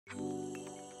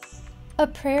A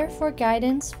prayer for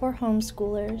guidance for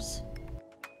homeschoolers.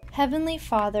 Heavenly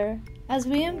Father, as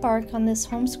we embark on this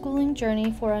homeschooling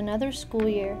journey for another school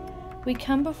year, we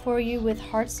come before you with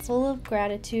hearts full of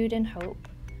gratitude and hope.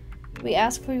 We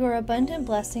ask for your abundant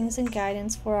blessings and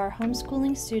guidance for our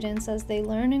homeschooling students as they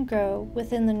learn and grow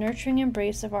within the nurturing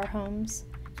embrace of our homes.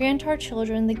 Grant our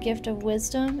children the gift of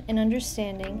wisdom and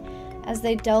understanding as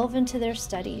they delve into their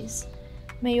studies.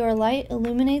 May your light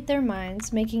illuminate their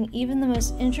minds, making even the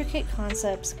most intricate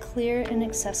concepts clear and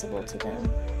accessible to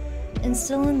them.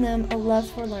 Instill in them a love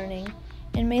for learning,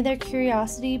 and may their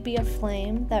curiosity be a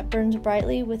flame that burns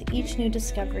brightly with each new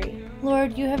discovery.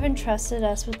 Lord, you have entrusted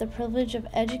us with the privilege of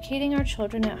educating our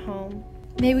children at home.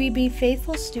 May we be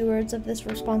faithful stewards of this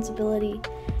responsibility,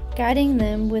 guiding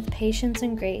them with patience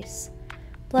and grace.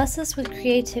 Bless us with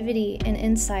creativity and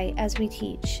insight as we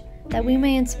teach, that we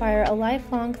may inspire a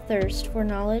lifelong thirst for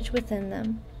knowledge within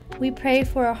them. We pray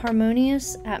for a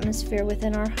harmonious atmosphere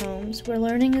within our homes where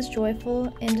learning is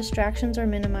joyful and distractions are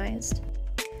minimized.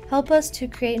 Help us to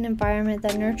create an environment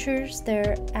that nurtures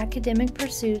their academic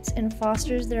pursuits and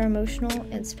fosters their emotional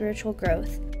and spiritual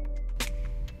growth.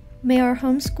 May our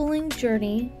homeschooling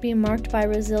journey be marked by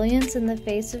resilience in the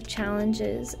face of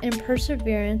challenges and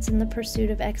perseverance in the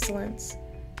pursuit of excellence.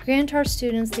 Grant our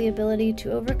students the ability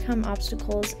to overcome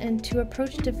obstacles and to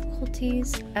approach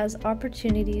difficulties as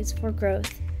opportunities for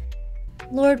growth.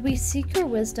 Lord, we seek your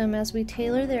wisdom as we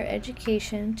tailor their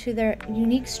education to their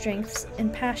unique strengths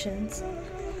and passions.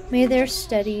 May their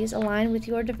studies align with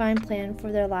your divine plan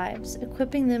for their lives,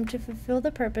 equipping them to fulfill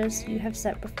the purpose you have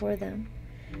set before them.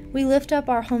 We lift up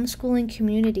our homeschooling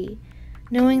community,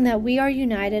 knowing that we are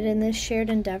united in this shared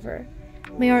endeavor.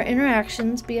 May our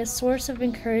interactions be a source of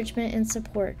encouragement and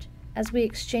support as we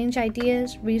exchange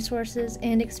ideas, resources,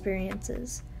 and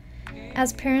experiences.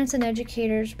 As parents and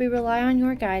educators, we rely on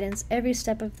your guidance every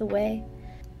step of the way.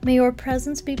 May your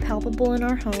presence be palpable in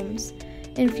our homes,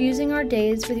 infusing our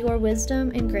days with your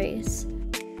wisdom and grace.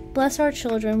 Bless our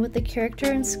children with the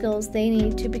character and skills they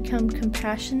need to become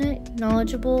compassionate,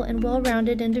 knowledgeable, and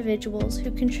well-rounded individuals who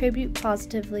contribute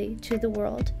positively to the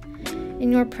world.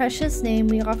 In your precious name,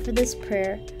 we offer this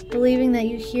prayer, believing that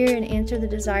you hear and answer the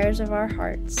desires of our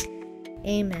hearts.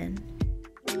 Amen.